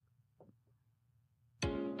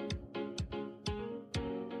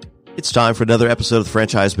It's time for another episode of the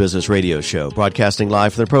Franchise Business Radio Show, broadcasting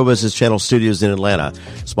live from the Pro Business Channel studios in Atlanta,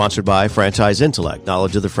 sponsored by Franchise Intellect,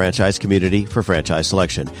 knowledge of the franchise community for franchise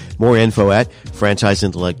selection. More info at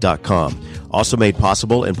franchiseintellect.com. Also made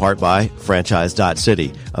possible in part by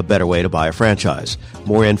franchise.city, a better way to buy a franchise.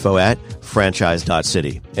 More info at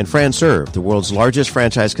franchise.city. And FranServe, the world's largest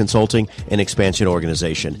franchise consulting and expansion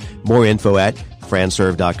organization. More info at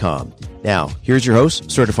franserve.com. Now, here's your host,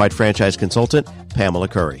 certified franchise consultant, Pamela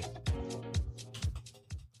Curry.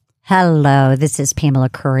 Hello, this is Pamela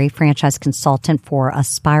Curry, franchise consultant for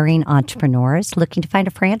aspiring entrepreneurs looking to find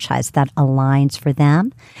a franchise that aligns for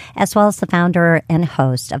them, as well as the founder and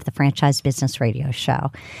host of the Franchise Business Radio Show.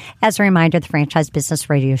 As a reminder, the Franchise Business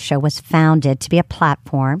Radio Show was founded to be a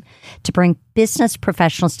platform to bring business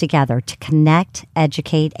professionals together to connect,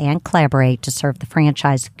 educate, and collaborate to serve the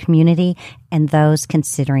franchise community and those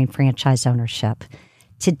considering franchise ownership.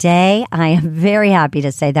 Today, I am very happy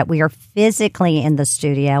to say that we are physically in the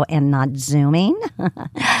studio and not Zooming.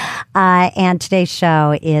 And today's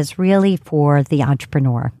show is really for the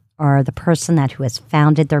entrepreneur or the person who has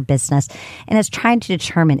founded their business and is trying to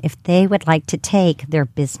determine if they would like to take their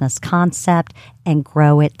business concept and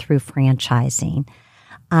grow it through franchising.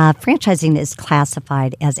 Franchising is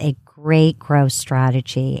classified as a great growth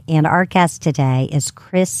strategy. And our guest today is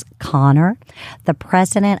Chris Connor, the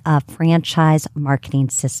president of Franchise Marketing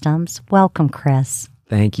Systems. Welcome, Chris.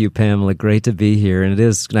 Thank you, Pamela. Great to be here. And it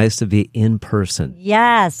is nice to be in person.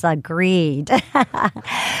 Yes, agreed.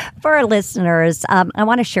 For our listeners, I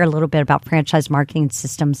want to share a little bit about Franchise Marketing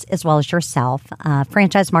Systems as well as yourself.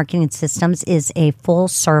 Franchise Marketing Systems is a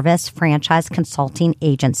full-service franchise consulting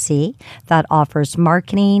agency that offers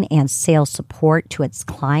marketing and sales support to its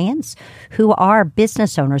clients who are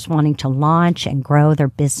business owners wanting to launch and grow their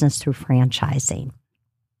business through franchising.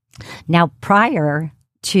 Now, prior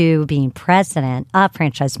to being president of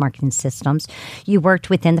Franchise Marketing Systems, you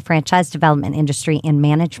worked within the franchise development industry in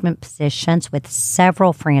management positions with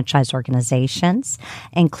several franchise organizations,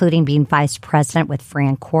 including being vice president with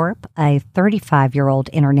FranCorp, a 35-year-old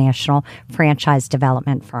international franchise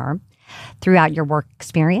development firm. Throughout your work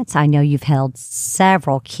experience, I know you've held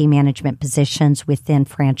several key management positions within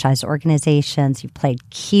franchise organizations. You've played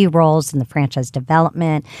key roles in the franchise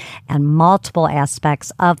development and multiple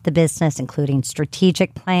aspects of the business, including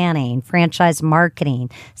strategic planning, franchise marketing,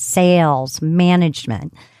 sales,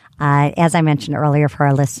 management. As I mentioned earlier for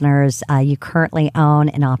our listeners, you currently own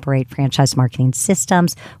and operate Franchise Marketing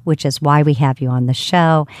Systems, which is why we have you on the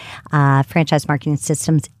show. Franchise Marketing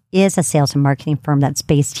Systems is a sales and marketing firm that's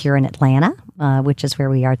based here in Atlanta, which is where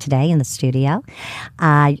we are today in the studio.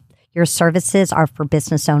 Your services are for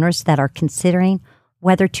business owners that are considering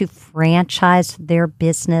whether to franchise their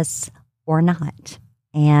business or not.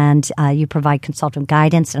 And you provide consultant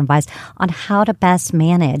guidance and advice on how to best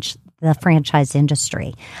manage the franchise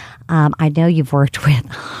industry. I know you've worked with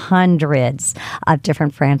hundreds of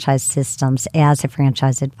different franchise systems as a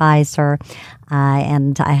franchise advisor,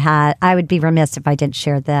 and I would be remiss if I didn't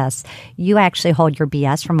share this. You actually hold your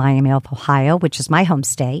BS from Miami of Ohio, which is my home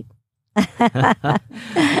state,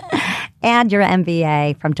 and your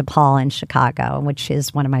MBA from DePaul in Chicago, which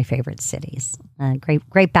is one of my favorite cities.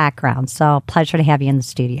 Great background. So pleasure to have you in the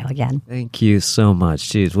studio again. Thank you so much.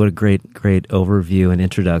 Geez, what a great overview and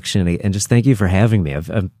introduction. And just thank you for having me.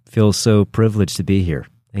 I feel so privileged to be here.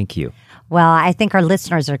 Thank you. Well, I think our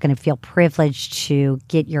listeners are going to feel privileged to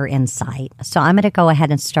get your insight. So I'm going to go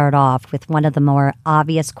ahead and start off with one of the more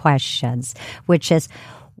obvious questions, which is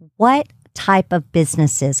what type of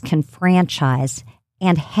businesses can franchise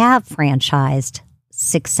and have franchised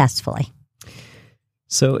successfully?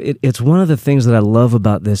 So it's one of the things that I love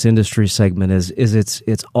about this industry segment is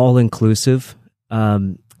it's all inclusive.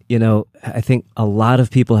 I think a lot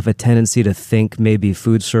of people have a tendency to think maybe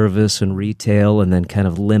food service and retail and then kind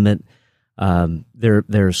of limit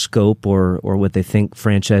their scope or what they think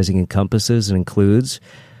franchising encompasses and includes.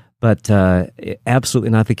 But absolutely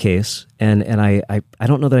not the case. And I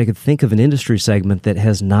don't know that I could think of an industry segment that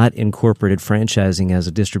has not incorporated franchising as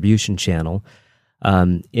a distribution channel.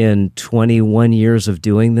 In 21 years of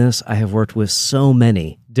doing this, I have worked with so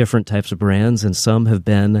many different types of brands, and some have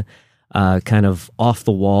been kind of off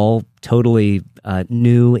the wall, totally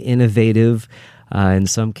new, innovative, in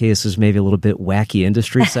some cases maybe a little bit wacky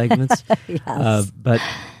industry segments. Yes. But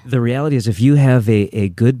the reality is if you have a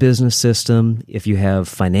good business system, if you have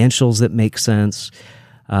financials that make sense,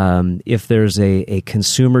 if there's a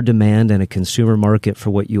consumer demand and a consumer market for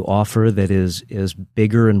what you offer that is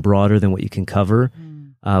bigger and broader than what you can cover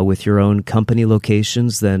with your own company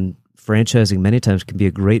locations, then franchising many times can be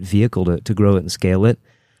a great vehicle to grow it and scale it.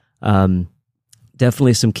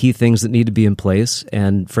 definitely some key things that need to be in place,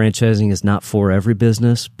 and franchising is not for every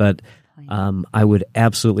business, but I would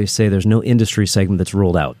absolutely say there's no industry segment that's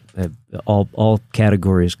ruled out. All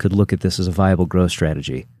categories could look at this as a viable growth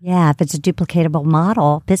strategy. Yeah, if it's a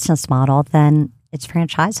duplicatable business model, then it's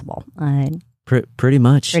franchisable. Pretty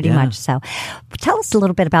much. Pretty much so. Tell us a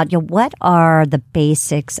little bit about what are the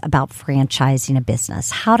basics about franchising a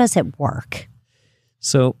business? How does it work?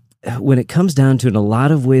 So when it comes down to it, in a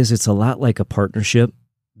lot of ways, it's a lot like a partnership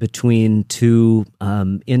between two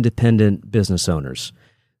independent business owners.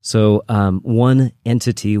 So one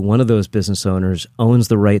entity, one of those business owners, owns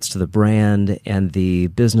the rights to the brand and the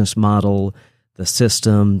business model, the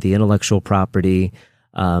system, the intellectual property.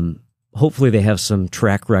 Hopefully they have some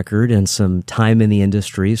track record and some time in the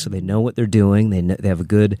industry, so they know what they're doing. They have a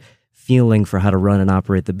good feeling for how to run and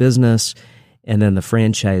operate the business. And then the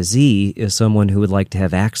franchisee is someone who would like to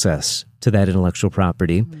have access to that intellectual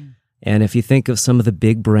property. And if you think of some of the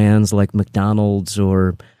big brands like McDonald's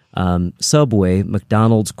or Subway,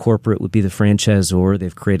 McDonald's corporate would be the franchisor.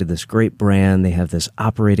 They've created this great brand. They have this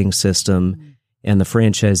operating system, and the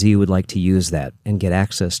franchisee would like to use that and get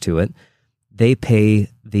access to it. They pay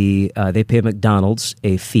McDonald's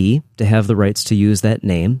a fee to have the rights to use that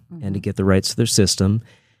name and to get the rights to their system.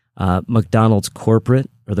 McDonald's corporate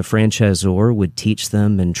or the franchisor would teach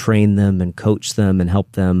them and train them and coach them and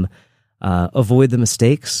help them avoid the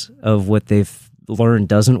mistakes of what they've learned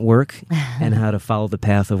doesn't work and how to follow the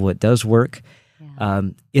path of what does work. Yeah.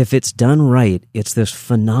 If it's done right, it's this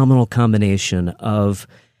phenomenal combination of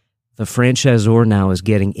the franchisor now is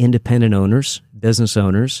getting independent owners, business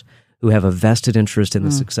owners, who have a vested interest in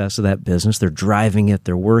the success of that business. They're driving it,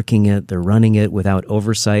 they're working it, they're running it without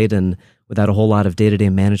oversight and without a whole lot of day-to-day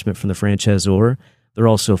management from the franchisor. They're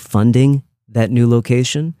also funding that new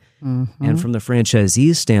location. And from the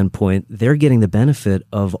franchisee's standpoint, they're getting the benefit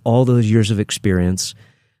of all those years of experience,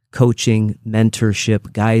 coaching,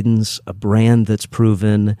 mentorship, guidance, a brand that's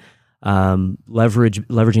proven,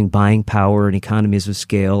 leveraging buying power and economies of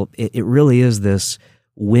scale. It really is this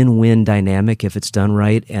win-win dynamic if it's done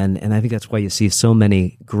right. And I think that's why you see so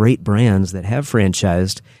many great brands that have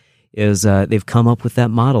franchised is they've come up with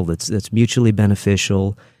that model that's mutually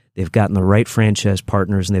beneficial. They've gotten the right franchise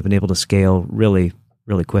partners, and they've been able to scale really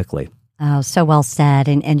quickly. Oh, so well said.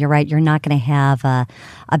 And you're right. You're not going to have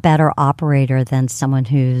a better operator than someone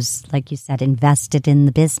who's, like you said, invested in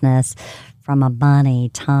the business from a money,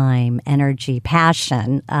 time, energy,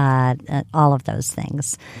 passion, all of those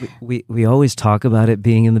things. We always talk about it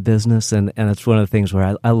being in the business, and it's one of the things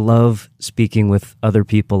where I love speaking with other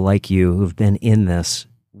people like you who've been in this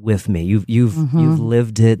with me. You've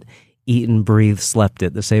lived it, eaten, breathed, slept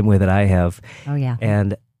it the same way that I have. Oh, yeah.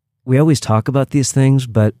 And we always talk about these things,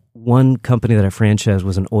 but one company that I franchised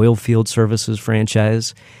was an oil field services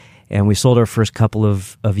franchise, and we sold our first couple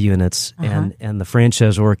of units, and the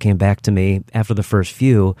franchisor came back to me after the first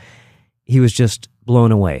few. He was just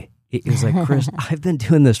blown away. He was like, Chris, I've been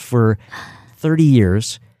doing this for 30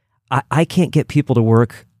 years. I can't get people to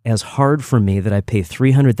work as hard for me that I pay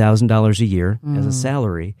 $300,000 a year as a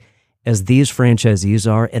salary as these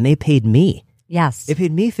franchisees are, and they paid me. Yes. They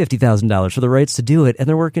paid me $50,000 for the rights to do it, and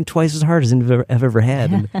they're working twice as hard as I've ever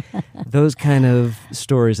had. And those kind of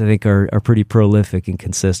stories, I think, are pretty prolific and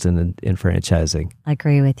consistent in franchising. I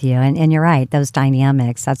agree with you. And you're right. Those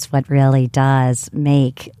dynamics, that's what really does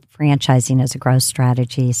make franchising as a growth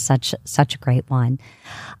strategy such a great one.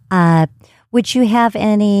 Would you have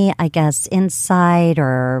any, I guess, insight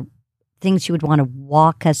or things you would want to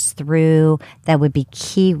walk us through that would be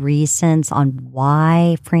key reasons on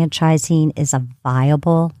why franchising is a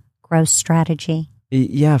viable growth strategy?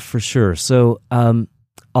 Yeah, for sure. So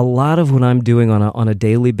a lot of what I'm doing on a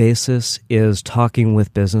daily basis is talking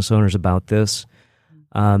with business owners about this,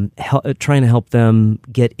 trying to help them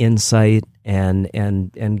get insight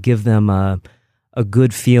and give them a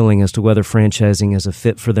good feeling as to whether franchising is a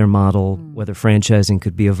fit for their model, whether franchising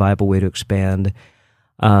could be a viable way to expand.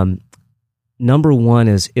 Number one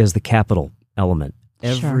is the capital element.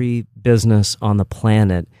 Every business on the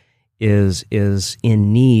planet is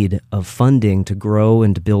in need of funding to grow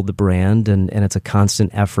and to build the brand, and it's a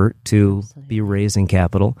constant effort to be raising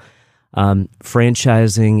capital.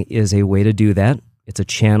 Franchising is a way to do that. It's a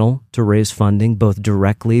channel to raise funding, both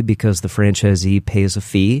directly because the franchisee pays a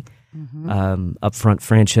fee. Upfront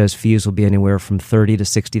franchise fees will be anywhere from $30,000 to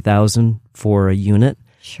 $60,000 for a unit.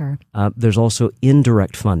 Sure. There's also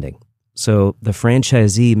indirect funding. So the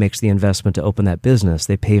franchisee makes the investment to open that business.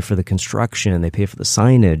 They pay for the construction, they pay for the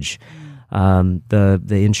signage, the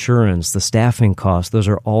insurance, the staffing costs. Those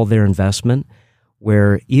are all their investment,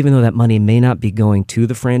 where even though that money may not be going to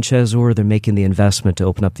the franchisor, they're making the investment to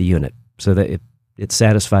open up the unit. So that it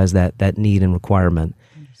satisfies that need and requirement.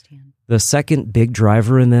 The second big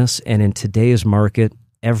driver in this, and in today's market,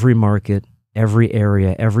 every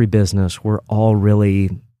area, every business, we're all really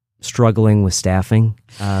struggling with staffing.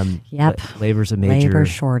 Labor's a major labor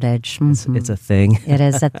shortage. It's a thing. It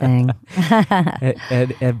is a thing.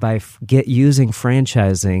 and by using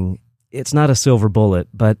franchising, it's not a silver bullet,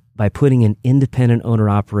 but by putting an independent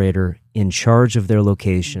owner-operator in charge of their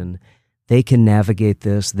location, they can navigate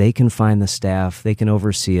this, they can find the staff, they can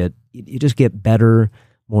oversee it. You just get better,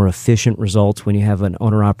 more efficient results when you have an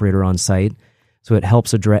owner-operator on site. So it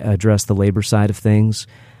helps address the labor side of things.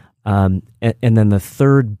 And then the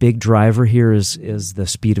third big driver here is the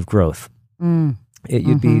speed of growth.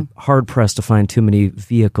 You'd be hard-pressed to find too many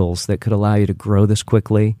vehicles that could allow you to grow this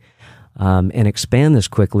quickly and expand this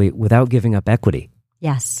quickly without giving up equity.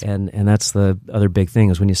 Yes. And that's the other big thing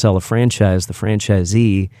is when you sell a franchise, the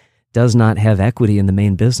franchisee does not have equity in the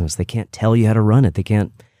main business. They can't tell you how to run it. They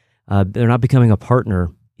can't. They're not becoming a partner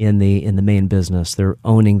in the main business. They're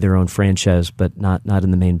owning their own franchise, but not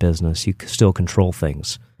in the main business. You still control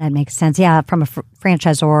things. That makes sense. Yeah, from a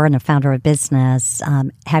franchisor and a founder of a business,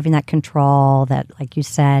 having that control, that, like you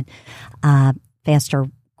said, faster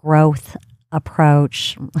growth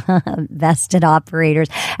approach, vested operators.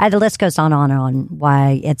 The list goes on and on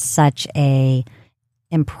why it's such a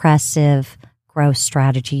impressive growth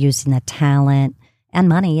strategy using the talent and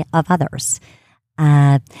money of others.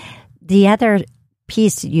 The other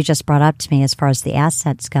piece you just brought up to me as far as the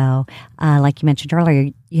assets go, like you mentioned earlier,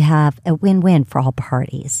 you have a win-win for all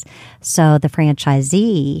parties. So the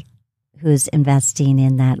franchisee who's investing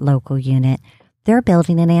in that local unit, they're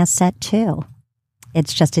building an asset too.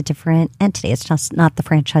 It's just a different entity. It's just not the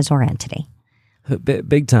franchisor entity.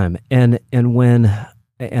 Big time. And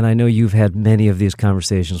I know you've had many of these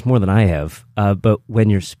conversations, more than I have, but when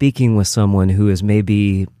you're speaking with someone who is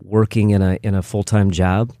maybe working in a full-time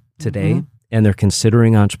job today, and they're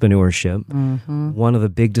considering entrepreneurship, one of the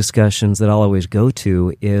big discussions that I'll always go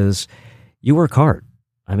to is you work hard.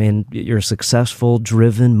 I mean, you're a successful,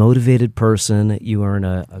 driven, motivated person. You earn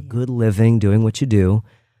a good living doing what you do.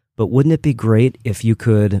 But wouldn't it be great if you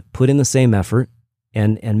could put in the same effort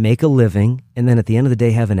and make a living, and then at the end of the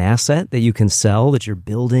day have an asset that you can sell, that you're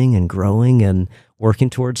building and growing and working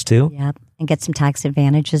towards too? Yep, and get some tax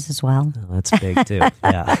advantages as well. Oh, that's big too,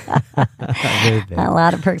 yeah. Very big. A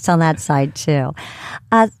lot of perks on that side too.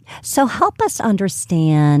 So help us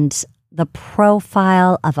understand the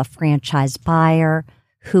profile of a franchise buyer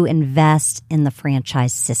who invests in the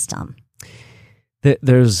franchise system.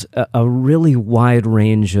 There's a really wide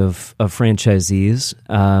range of franchisees,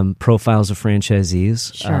 profiles of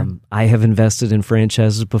franchisees. Sure. I have invested in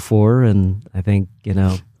franchises before, and I think,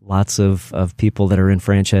 lots of people that are in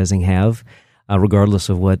franchising have, regardless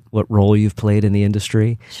of what role you've played in the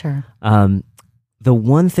industry. Sure. The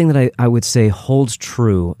one thing that I would say holds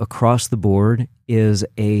true across the board is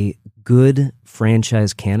a good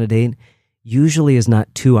franchise candidate usually is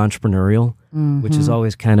not too entrepreneurial, which is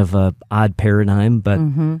always kind of a odd paradigm. But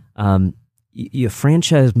your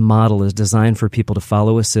franchise model is designed for people to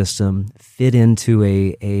follow a system, fit into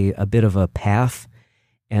a bit of a path,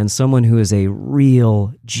 and someone who is a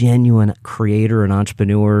real, genuine creator and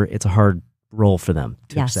entrepreneur, it's a hard role for them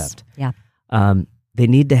to accept. Yeah. They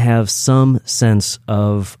need to have some sense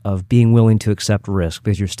of being willing to accept risk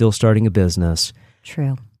because you're still starting a business.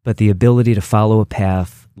 True. But the ability to follow a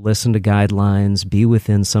path, listen to guidelines, be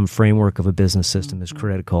within some framework of a business system is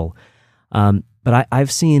critical. But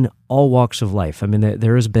I've seen all walks of life. I mean,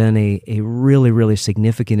 there has been a really, really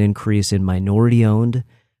significant increase in minority-owned,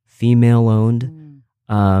 female-owned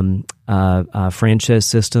franchise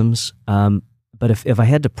systems. But if I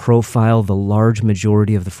had to profile the large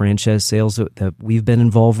majority of the franchise sales that we've been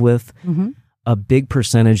involved with, a big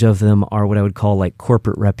percentage of them are what I would call like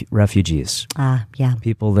corporate refugees. Yeah.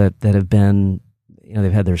 People that have been,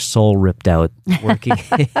 they've had their soul ripped out working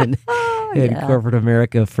in corporate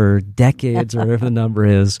America for decades or whatever the number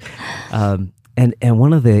is. And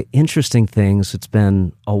one of the interesting things, it's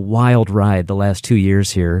been a wild ride the last 2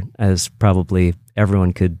 years here, as probably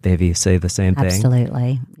everyone could maybe say the same thing.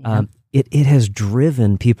 Absolutely. Yeah. It has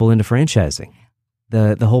driven people into franchising.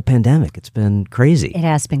 The whole pandemic, it's been crazy. It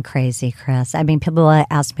has been crazy, Chris. I mean, people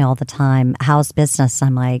ask me all the time, how's business?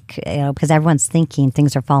 I'm like, because everyone's thinking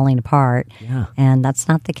things are falling apart. Yeah. And that's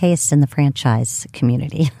not the case in the franchise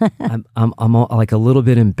community. I'm like a little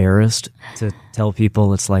bit embarrassed to tell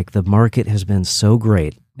people it's like the market has been so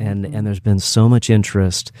great and there's been so much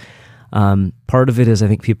interest. Part of it is I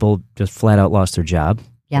think people just flat out lost their job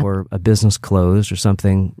or a business closed or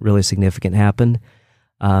something really significant happened.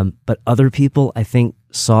 But other people, I think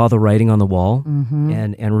saw the writing on the wall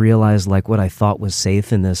and realized like what I thought was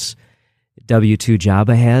safe in this W-2 job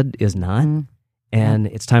I had is not. And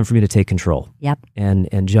it's time for me to take control.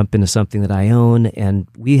 And jump into something that I own. And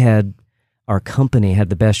our company had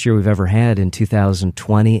the best year we've ever had in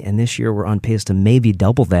 2020. And this year we're on pace to maybe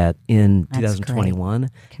double that in 2021.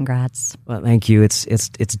 Great. Congrats. Well, thank you. It's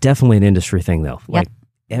definitely an industry thing though. Like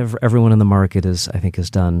everyone in the market has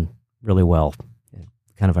done really well.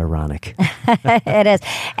 Kind of ironic. It is.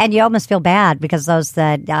 And you almost feel bad because those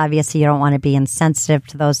that obviously you don't want to be insensitive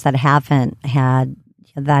to those that haven't had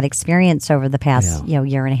that experience over the past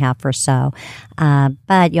year and a half or so.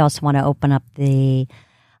 But you also want to open up the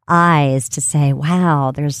eyes to say,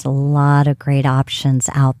 wow, there's a lot of great options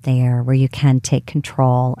out there where you can take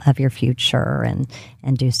control of your future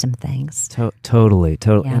and do some things. Totally.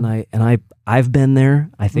 Yeah. And I've been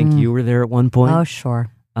there. I think you were there at one point. Oh, sure.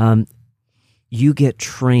 You get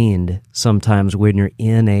trained sometimes when you're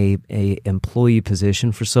in a employee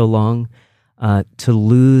position for so long to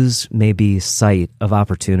lose maybe sight of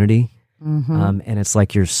opportunity. And it's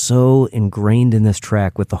like you're so ingrained in this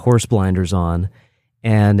track with the horse blinders on,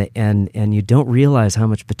 and you don't realize how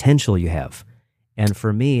much potential you have. And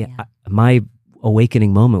for me, my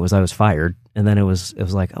awakening moment was I was fired. And then it was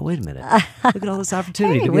like, oh, wait a minute. Look at all this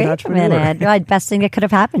opportunity to be an entrepreneur. Wait a minute. Best thing that could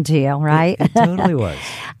have happened to you, right? It totally was.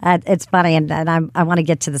 It's funny, and I want to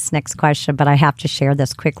get to this next question, but I have to share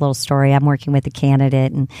this quick little story. I'm working with a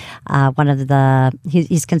candidate, and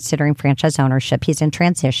he's considering franchise ownership. He's in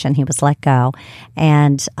transition. He was let go.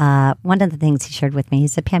 And one of the things he shared with me, he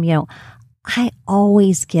said, Pam, I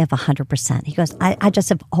always give 100%. He goes, I just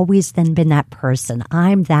have always then been that person.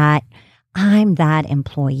 I'm that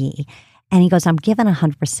employee. And he goes, I'm given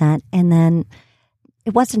 100%. And then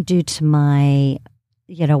it wasn't due to my,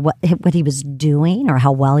 what he was doing or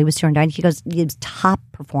how well he was doing. He goes, he was top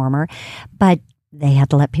performer, but they had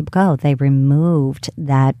to let people go. They removed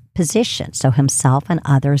that position. So himself and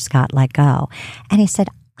others got let go. And he said,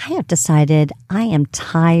 I have decided I am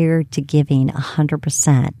tired to giving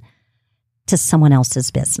 100% to someone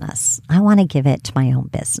else's business. I want to give it to my own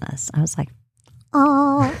business. I was like,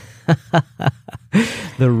 oh.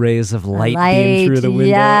 The rays of light beam through the window.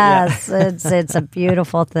 Yes, it's a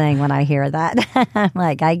beautiful thing when I hear that. I'm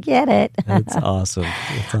like, I get it. That's awesome.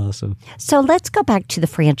 That's awesome. So let's go back to the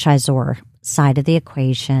franchisor side of the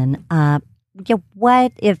equation.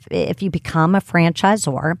 What if you become a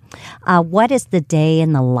franchisor? What is the day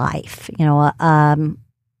in the life?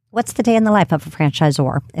 What's the day in the life of a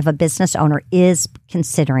franchisor if a business owner is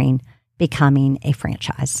considering becoming a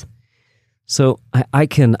franchise? So I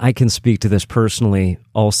can speak to this personally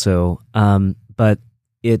also, but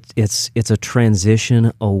it's a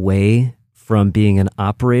transition away from being an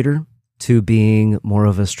operator to being more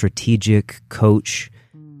of a strategic coach,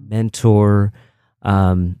 mentor,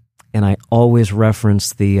 and I always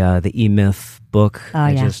reference the E-Myth book. Oh,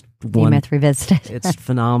 E-Myth Revisited. It's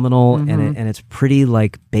phenomenal, and it's pretty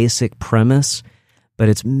like basic premise, but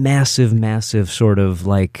it's massive sort of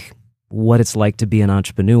like what it's like to be an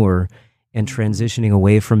entrepreneur. And transitioning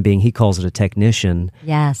away from being, he calls it a technician.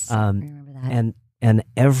 Yes, I remember that. And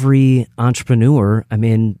every entrepreneur, I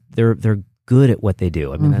mean, they're good at what they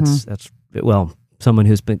do. I mean, that's someone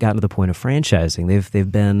who's gotten to the point of franchising. They've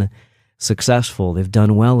been successful. They've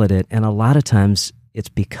done well at it, and a lot of times it's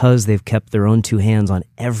because they've kept their own two hands on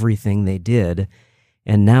everything they did.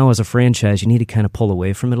 And now, as a franchise, you need to kind of pull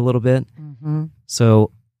away from it a little bit.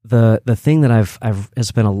 So. The thing that I've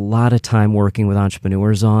spent a lot of time working with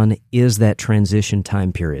entrepreneurs on is that transition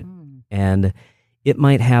time period. And it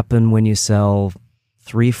might happen when you sell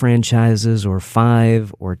 3 franchises or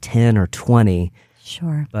 5 or 10 or 20.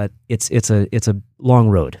 Sure. But it's a long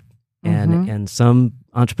road. And some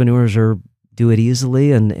entrepreneurs do it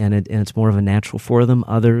easily and it's more of a natural for them.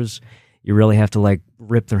 Others, you really have to like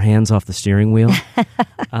rip their hands off the steering wheel.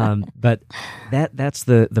 But that's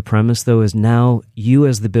the premise though, is now you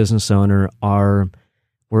as the business owner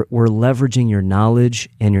we're leveraging your knowledge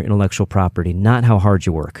and your intellectual property, not how hard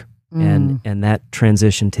you work. And that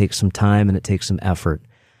transition takes some time and it takes some effort.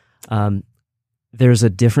 There's a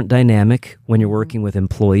different dynamic when you're working with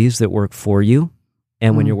employees that work for you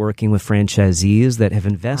and when you're working with franchisees that have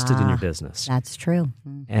invested in your business. That's true.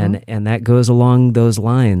 And that goes along those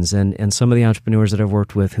lines. And some of the entrepreneurs that I've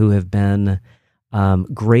worked with who have been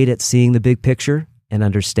great at seeing the big picture and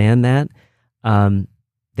understand that,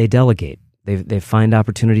 they delegate. They find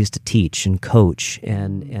opportunities to teach and coach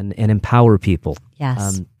and empower people.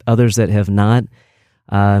 Yes. Others that have not,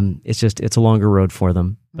 it's a longer road for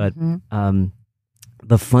them. But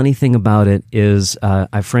the funny thing about it is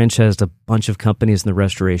I've franchised a bunch of companies in the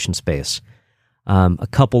restoration space. A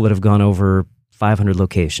couple that have gone over 500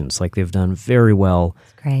 locations. Like they've done very well.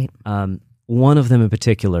 Great. One of them in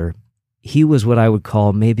particular, he was what I would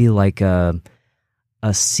call maybe like a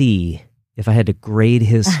C if I had to grade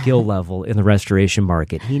his skill level in the restoration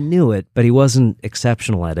market. He knew it, but he wasn't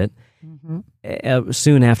exceptional at it.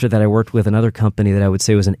 Soon after that, I worked with another company that I would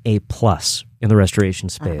say was an A+ in the restoration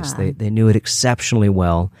space. They knew it exceptionally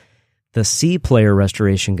well. The C player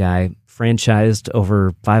restoration guy franchised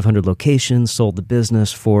over 500 locations, sold the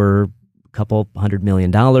business for a couple $100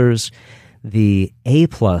 million. The A+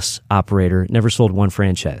 operator never sold one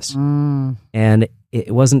franchise. And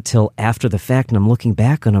it wasn't till after the fact, and I'm looking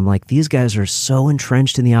back and I'm like, these guys are so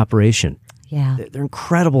entrenched in the operation. Yeah. They're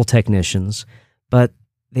incredible technicians, but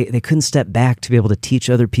they couldn't step back to be able to teach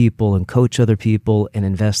other people and coach other people and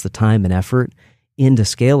invest the time and effort into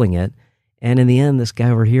scaling it. And in the end, this guy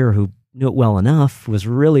over here who knew it well enough was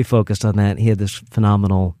really focused on that. He had this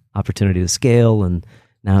phenomenal opportunity to scale and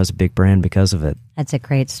now has a big brand because of it. That's a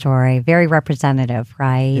great story. Very representative,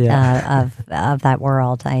 right, Yeah. of that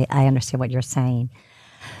world. I understand what you're saying.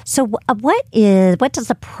 So what does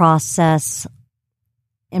the process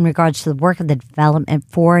in regards to the work of the development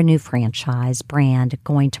for a new franchise brand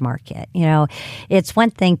going to market? You know, it's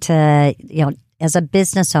one thing to, as a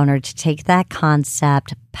business owner, to take that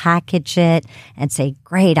concept, package it, and say,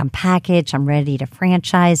 great, I'm packaged, I'm ready to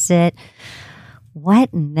franchise it.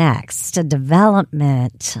 What next? A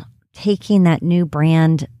development, taking that new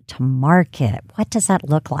brand to market. What does that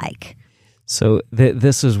look like? So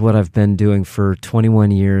this is what I've been doing for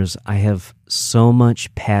 21 years. I have so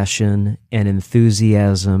much passion and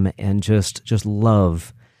enthusiasm and just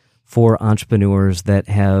love for entrepreneurs that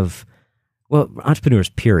have, entrepreneurs,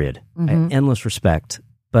 period. I have endless respect.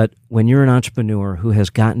 But when you're an entrepreneur who has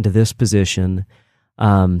gotten to this position,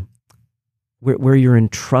 where you're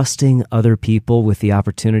entrusting other people with the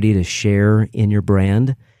opportunity to share in your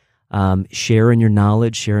brand, share in your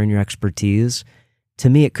knowledge, share in your expertise, to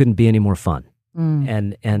me, it couldn't be any more fun.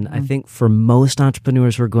 And I think for most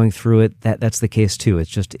entrepreneurs who are going through it, that's the case too.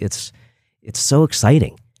 It's so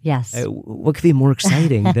exciting. Yes. What could be more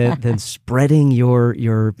exciting than spreading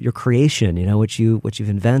your creation, what you've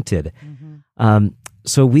invented?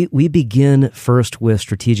 So we begin first with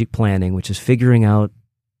strategic planning, which is figuring out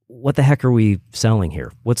what the heck are we selling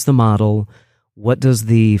here? What's the model? What does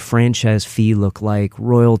the franchise fee look like?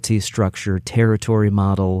 Royalty structure, territory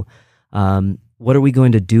model. What are we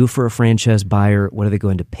going to do for a franchise buyer? What are they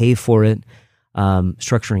going to pay for it?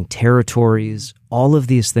 Structuring territories, all of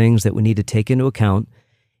these things that we need to take into account.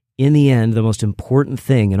 In the end, the most important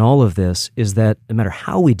thing in all of this is that no matter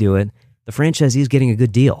how we do it, the franchisee is getting a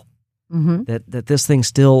good deal. That this thing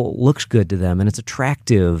still looks good to them and it's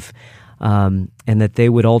attractive, and that they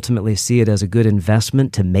would ultimately see it as a good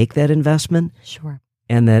investment to make that investment. Sure.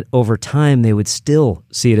 And that over time, they would still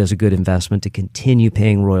see it as a good investment to continue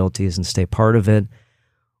paying royalties and stay part of it.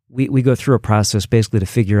 We go through a process basically to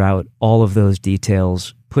figure out all of those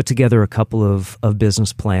details, put together a couple of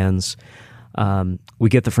business plans. We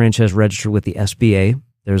get the franchise registered with the SBA.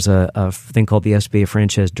 There's a thing called the SBA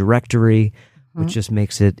Franchise Directory, which just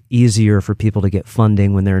makes it easier for people to get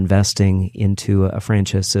funding when they're investing into a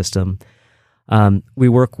franchise system. We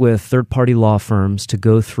work with third-party law firms to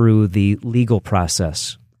go through the legal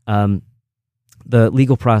process. The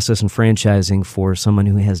legal process in franchising for someone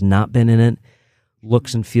who has not been in it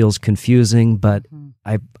looks and feels confusing, but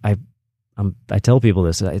I tell people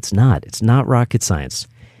this: it's not rocket science.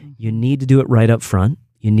 You need to do it right up front.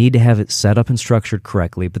 You need to have it set up and structured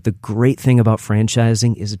correctly. But the great thing about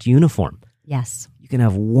franchising is it's uniform. Yes, you can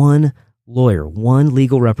have one lawyer, one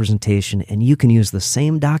legal representation, and you can use the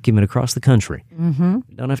same document across the country. You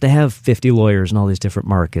don't have to have 50 lawyers in all these different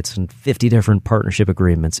markets and 50 different partnership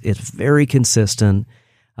agreements. It's very consistent,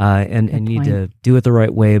 and you need to do it the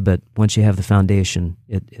right way, but once you have the foundation,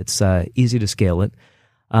 it's easy to scale it.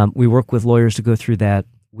 We work with lawyers to go through that.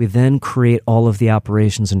 We then create all of the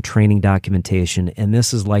operations and training documentation, and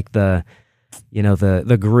this is like the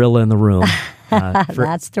gorilla in the room.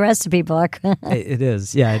 That's the recipe book. It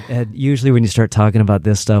is, yeah. And usually when you start talking about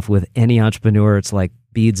this stuff with any entrepreneur, it's like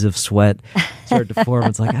beads of sweat start to form.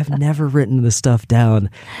 It's like, I've never written this stuff down.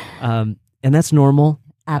 And that's normal.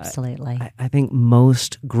 Absolutely. I think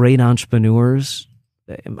most great entrepreneurs,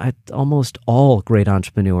 almost all great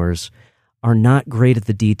entrepreneurs, are not great at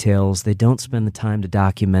the details. They don't spend the time to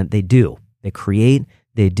document. They do. They create,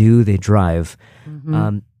 they do, they drive.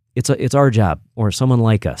 It's our job, or someone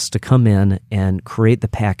like us, to come in and create the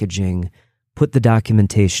packaging, put the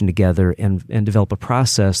documentation together, and develop a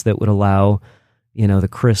process that would allow, the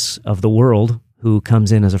Chris of the world who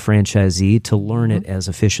comes in as a franchisee to learn it as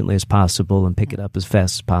efficiently as possible and pick it up as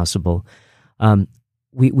fast as possible.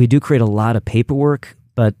 we do create a lot of paperwork,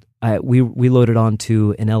 but we load it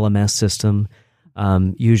onto an LMS system,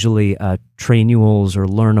 usually Trainuals or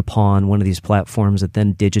Learn Upon, one of these platforms that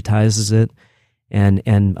then digitizes it and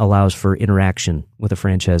allows for interaction with a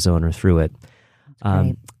franchise owner through it.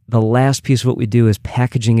 The last piece of what we do is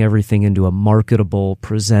packaging everything into a marketable,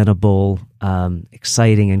 presentable,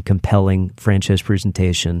 exciting and compelling franchise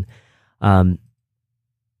presentation. Some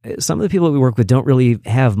of the people that we work with don't really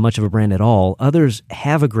have much of a brand at all. Others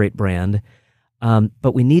have a great brand,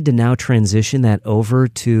 but we need to now transition that over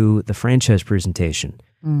to the franchise presentation.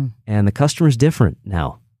 And the customer's different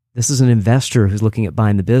now. This is an investor who's looking at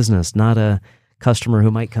buying the business, not a customer who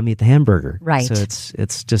might come eat the hamburger. Right. So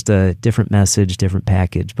it's just a different message, different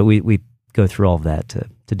package. But we go through all of that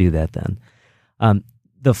to do that then.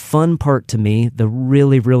 The fun part to me, the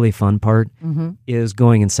really, really fun part is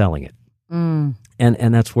going and selling it.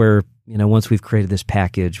 And that's where, once we've created this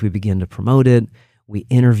package, we begin to promote it. We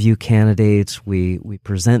interview candidates. We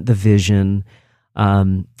present the vision.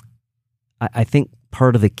 I think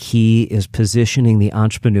part of the key is positioning the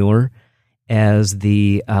entrepreneur as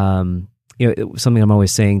the something I'm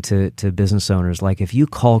always saying to business owners, like if you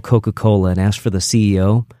call Coca-Cola and ask for the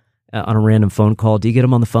CEO on a random phone call, do you get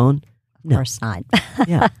them on the phone? Of course not.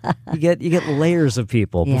 Yeah, you get layers of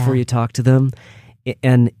people before you talk to them,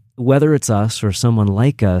 and whether it's us or someone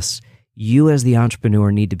like us, you as the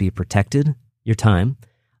entrepreneur need to be protected. Your time,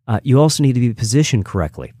 you also need to be positioned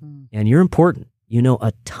correctly, and you're important. You know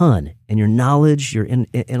a ton, and your knowledge, your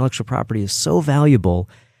intellectual property is so valuable.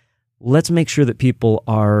 Let's make sure that people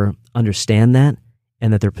understand that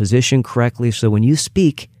and that they're positioned correctly. So when you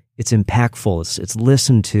speak, it's impactful. It's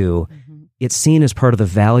listened to. It's seen as part of the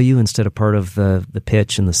value instead of part of the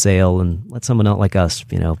pitch and the sale. And let someone else like us,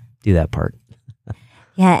 do that part.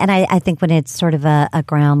 Yeah, and I think when it's sort of a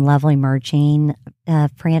ground level emerging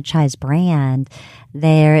franchise brand,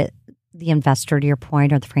 the investor, to your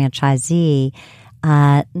point, or the franchisee,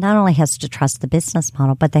 not only has to trust the business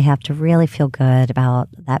model, but they have to really feel good about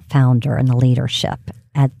that founder and the leadership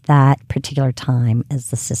at that particular time as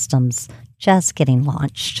the system's just getting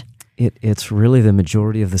launched. It's really the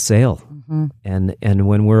majority of the sale. And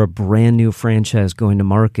when we're a brand new franchise going to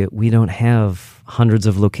market, we don't have hundreds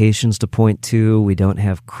of locations to point to. We don't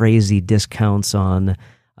have crazy discounts on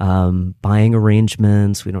buying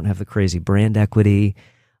arrangements. We don't have the crazy brand equity.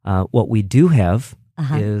 What we do have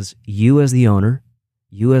is you as the owner,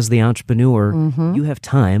 you as the entrepreneur, you have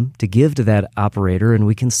time to give to that operator, and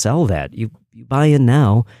we can sell that. You buy in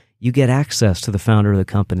now, you get access to the founder of the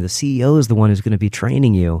company. The CEO is the one who's going to be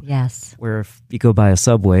training you. Yes. Where if you go buy a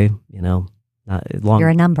Subway, you're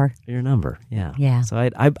a number. You're a number, yeah. Yeah. So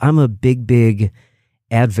I'm a big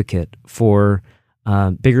advocate for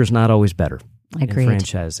bigger is not always better. Agreed. In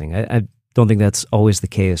franchising. I don't think that's always the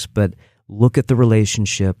case, but look at the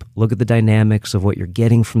relationship, look at the dynamics of what you're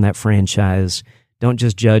getting from that franchise. Don't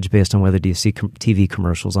just judge based on whether do you see TV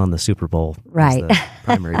commercials on the Super Bowl right. as the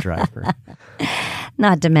primary driver.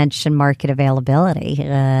 Not to mention market availability.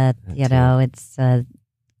 It's a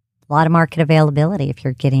lot of market availability if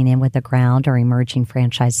you're getting in with a ground or emerging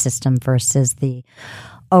franchise system versus the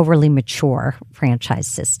overly mature franchise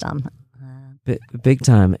system. Big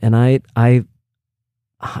time. And I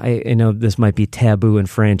know this might be taboo in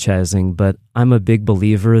franchising, but I'm a big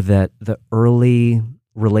believer that the early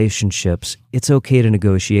relationships, it's okay to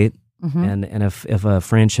negotiate. And if a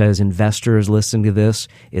franchise investor is listening to this,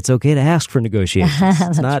 it's okay to ask for negotiations.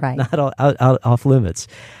 It's not off limits.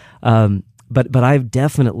 But I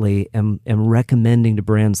definitely am recommending to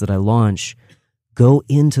brands that I launch, go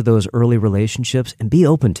into those early relationships and be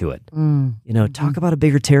open to it. Talk about a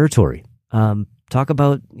bigger territory. Talk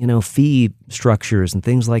about, fee structures and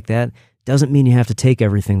things like that. Doesn't mean you have to take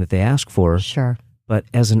everything that they ask for. Sure. But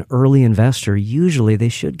as an early investor, usually they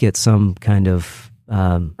should get some kind of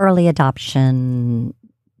early adoption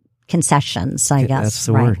concessions, I guess. That's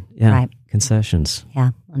the word. Yeah. Right. Concessions.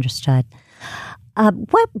 Yeah. Understood.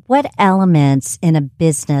 What elements in a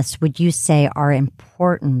business would you say are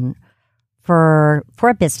important for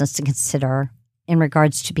a business to consider in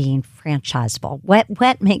regards to being franchisable?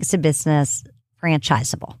 What makes a business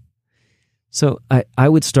franchisable? So I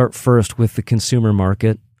would start first with the consumer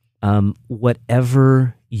market.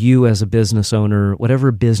 Whatever you as a business owner,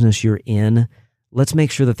 whatever business you're in, let's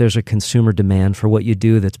make sure that there's a consumer demand for what you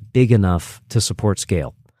do that's big enough to support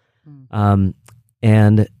scale. And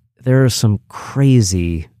there are some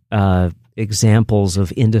crazy examples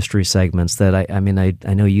of industry segments that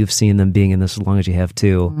I know you've seen them being in this as long as you have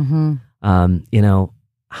too.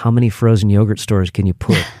 how many frozen yogurt stores can you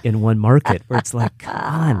put in one market? Where it's like, come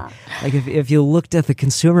on. Like if you looked at the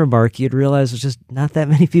consumer market, you'd realize there's just not that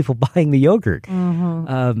many people buying the yogurt.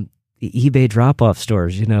 The eBay drop-off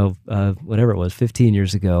stores, whatever it was, 15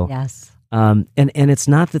 years ago. Yes. And it's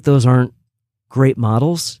not that those aren't great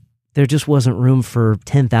models. There just wasn't room for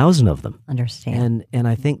 10,000 of them. Understand. And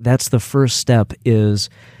I think that's the first step is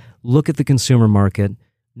look at the consumer market,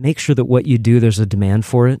 make sure that what you do, there's a demand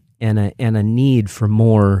for it and a need for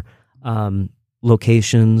more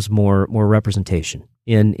locations, more representation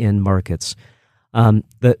in markets.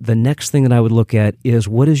 The next thing that I would look at is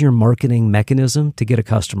what is your marketing mechanism to get a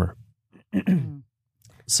customer?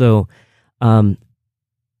 So,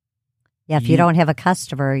 if you don't have a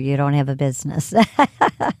customer, you don't have a business.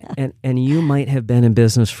 and you might have been in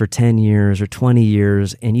business for 10 years or 20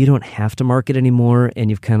 years, and you don't have to market anymore, and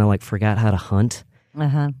you've kind of like forgot how to hunt.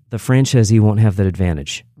 The franchisee won't have that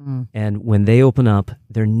advantage. And when they open up,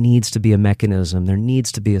 there needs to be a mechanism, there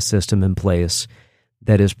needs to be a system in place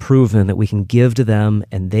that is proven that we can give to them,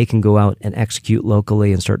 and they can go out and execute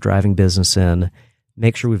locally and start driving business in.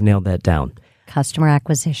 Make sure we've nailed that down. Customer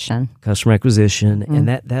acquisition. And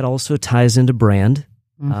that also ties into brand.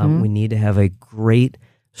 We need to have a great,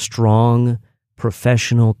 strong,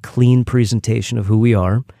 professional, clean presentation of who we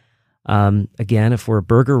are. Again, if we're a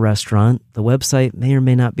burger restaurant, the website may or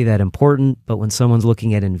may not be that important, but when someone's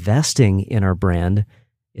looking at investing in our brand,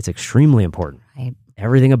 it's extremely important. Right.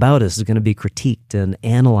 Everything about us is going to be critiqued and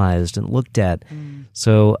analyzed and looked at.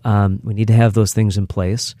 So we need to have those things in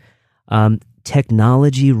place.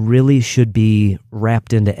 Technology really should be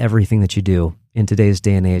wrapped into everything that you do in today's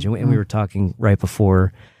day and age. And we were talking right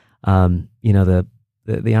before, the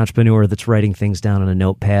entrepreneur that's writing things down on a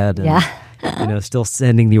notepad and, still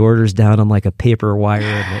sending the orders down on like a paper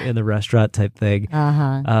wire in the restaurant type thing.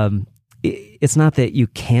 It's not that you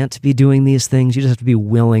can't be doing these things. You just have to be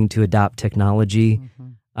willing to adopt technology.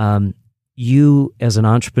 You as an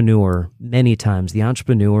entrepreneur, many times the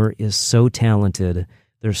entrepreneur is so talented.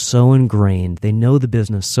 They're so ingrained. They know the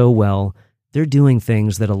business so well. They're doing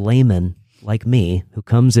things that a layman like me who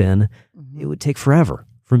comes in, it would take forever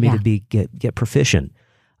for me to get proficient.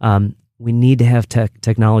 We need to have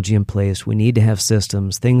technology in place. We need to have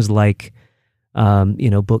systems, things like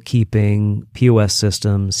bookkeeping, POS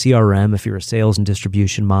systems, CRM if you're a sales and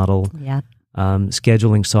distribution model,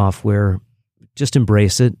 scheduling software. Just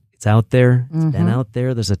embrace it. It's out there. It's been out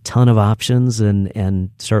there. There's a ton of options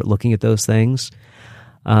and start looking at those things.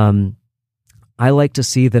 I like to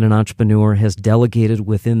see that an entrepreneur has delegated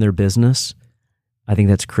within their business. I think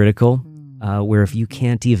that's critical, where if you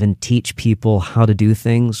can't even teach people how to do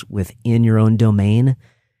things within your own domain,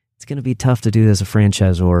 it's going to be tough to do as a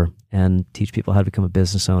franchisor and teach people how to become a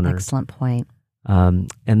business owner. Excellent point. And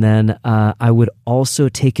then I would also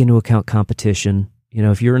take into account competition.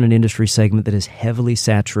 If you're in an industry segment that is heavily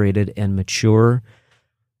saturated and mature,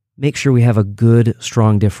 make sure we have a good,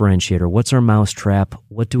 strong differentiator. What's our mousetrap?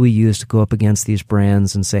 What do we use to go up against these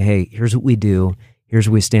brands and say, hey, here's what we do, here's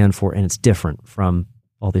what we stand for, and it's different from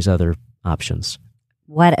all these other options.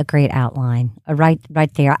 What a great outline, right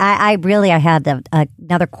there. I had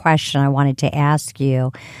another question I wanted to ask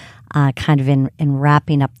you, kind of in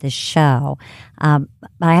wrapping up this show. But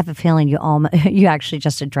I have a feeling you actually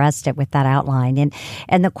just addressed it with that outline.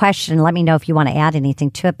 And the question, let me know if you want to add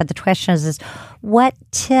anything to it, but the question is what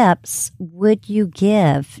tips would you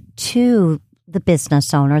give to the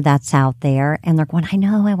business owner that's out there and they're going, I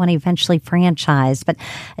know I want to eventually franchise, but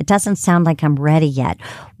it doesn't sound like I'm ready yet.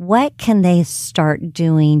 What can they start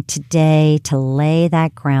doing today to lay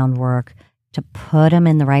that groundwork, to put them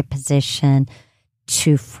in the right position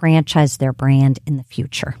to franchise their brand in the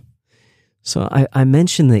future? So I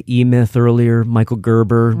mentioned the E-Myth earlier, Michael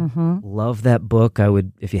Gerber. Love that book. I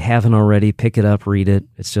would, if you haven't already, pick it up, read it.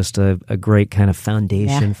 It's just a great kind of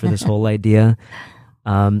foundation for this whole idea.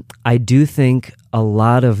 I do think a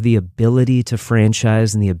lot of the ability to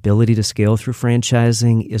franchise and the ability to scale through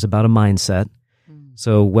franchising is about a mindset.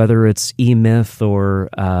 So whether it's E-Myth or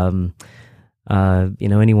any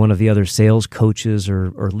one of the other sales coaches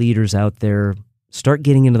or leaders out there, start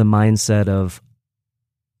getting into the mindset of,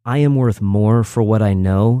 I am worth more for what I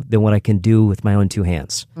know than what I can do with my own two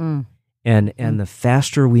hands. And the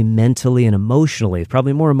faster we mentally and emotionally,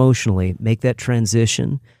 probably more emotionally, make that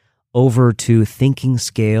transition over to thinking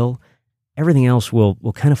scale, everything else will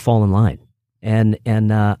kind of fall in line. And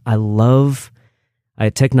I love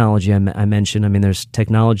technology. I mentioned, there's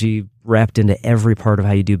technology wrapped into every part of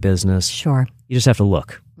how you do business. Sure. You just have to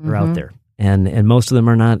look. They're out there. And most of them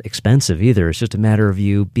are not expensive either. It's just a matter of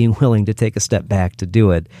you being willing to take a step back to do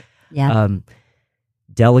it. Yeah.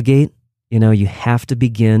 Delegate. You have to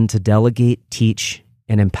begin to delegate, teach,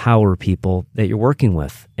 and empower people that you're working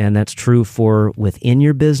with. And that's true for within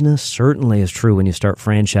your business, certainly is true when you start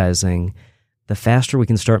franchising. The faster we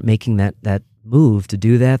can start making that move to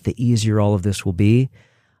do that, the easier all of this will be.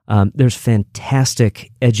 There's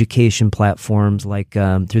fantastic education platforms like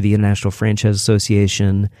through the International Franchise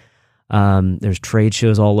Association. There's trade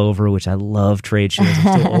shows all over, which I love trade shows.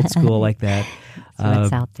 I'm still old school like that.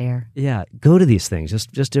 What's out there. Yeah, go to these things.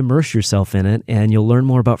 Just immerse yourself in it, and you'll learn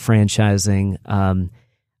more about franchising.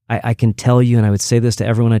 I can tell you, and I would say this to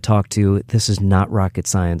everyone I talk to, this is not rocket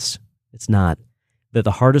science. It's not. That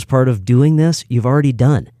the hardest part of doing this, you've already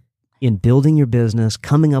done. In building your business,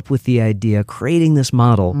 coming up with the idea, creating this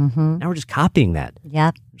model. Mm-hmm. Now we're just copying that.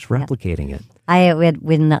 Yep. Just replicating it.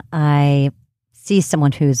 When I see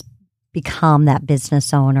someone who's become that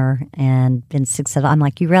business owner and been successful, I'm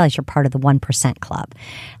like, you realize you're part of the 1% club.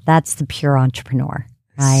 That's the pure entrepreneur,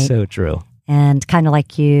 right? So true. And kind of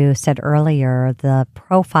like you said earlier, the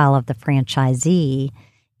profile of the franchisee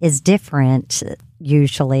is different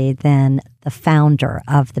usually than the founder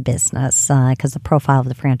of the business, because the profile of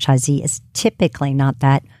the franchisee is typically not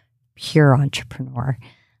that pure entrepreneur.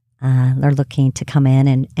 They're looking to come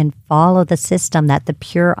in and follow the system that the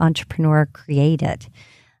pure entrepreneur created.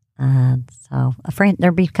 So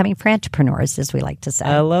they're becoming frantrepreneurs, as we like to say.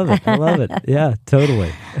 I love it. I love it. Yeah,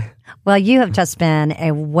 totally. Well, you have just been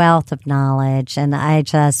a wealth of knowledge, and I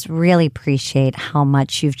just really appreciate how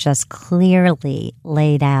much you've just clearly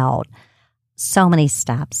laid out so many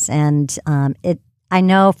steps. And I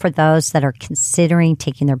know for those that are considering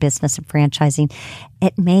taking their business and franchising,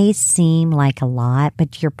 it may seem like a lot,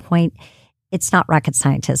 but to your point, it's not rocket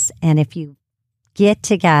scientists. And if you get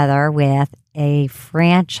together with a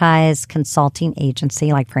franchise consulting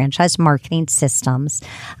agency like Franchise Marketing Systems,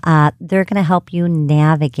 they're going to help you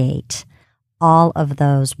navigate all of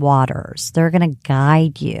those waters. They're going to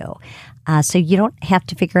guide you. So you don't have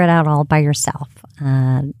to figure it out all by yourself.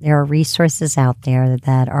 There are resources out there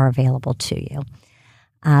that are available to you.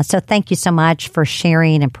 So thank you so much for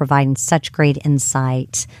sharing and providing such great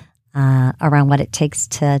insight around what it takes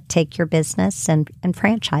to take your business and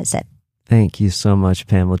franchise it. Thank you so much,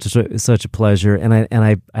 Pamela. It's such a pleasure. And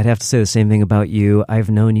I'd have to say the same thing about you. I've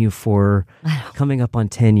known you for coming up on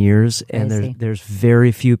 10 years, and there's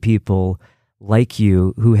very few people like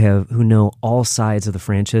you who know all sides of the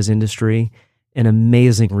franchise industry. An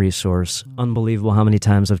amazing resource. Unbelievable how many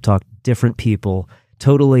times I've talked to different people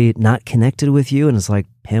totally not connected with you, and it's like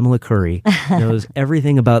Pamela Curry knows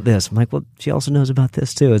everything about this. I'm like, well, she also knows about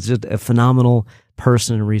this too. It's just a phenomenal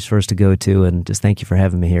person and resource to go to, and just thank you for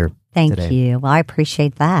having me here. Thank you. Well, I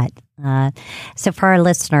appreciate that. So for our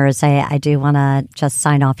listeners, I do want to just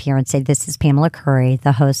sign off here and say this is Pamela Curry,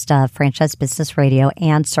 the host of Franchise Business Radio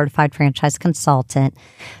and Certified Franchise Consultant.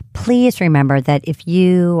 Please remember that if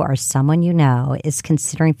you or someone you know is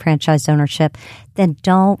considering franchise ownership, then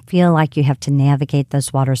don't feel like you have to navigate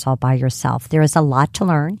those waters all by yourself. There is a lot to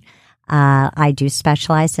learn. I do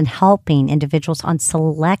specialize in helping individuals on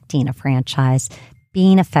selecting a franchise,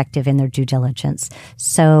 being effective in their due diligence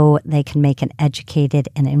so they can make an educated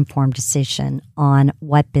and informed decision on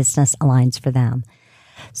what business aligns for them.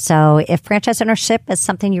 So if franchise ownership is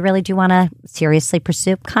something you really do want to seriously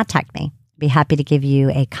pursue, contact me. I'd be happy to give you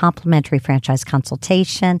a complimentary franchise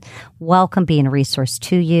consultation. Welcome being a resource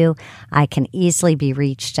to you. I can easily be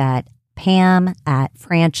reached at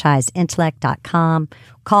pam@franchiseintellect.com.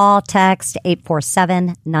 Call, text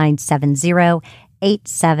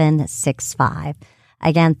 847-970-8765.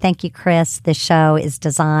 Again, thank you, Chris. This show is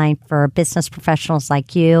designed for business professionals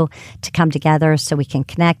like you to come together so we can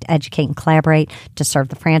connect, educate, and collaborate to serve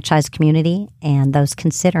the franchise community and those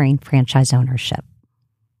considering franchise ownership.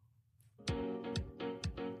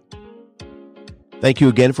 Thank you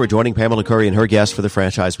again for joining Pamela Curry and her guests for the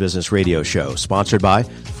Franchise Business Radio Show, sponsored by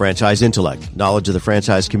Franchise Intellect, knowledge of the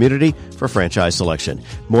franchise community for franchise selection.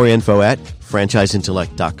 More info at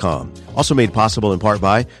franchiseintellect.com. Also made possible in part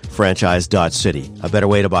by Franchise.City, a better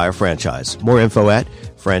way to buy a franchise. More info at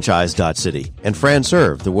franchise.city. And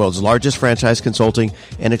FranServe, the world's largest franchise consulting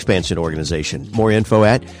and expansion organization. More info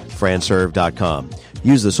at franserve.com.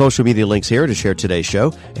 Use the social media links here to share today's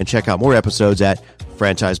show and check out more episodes at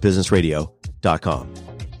franchisebusinessradio.com.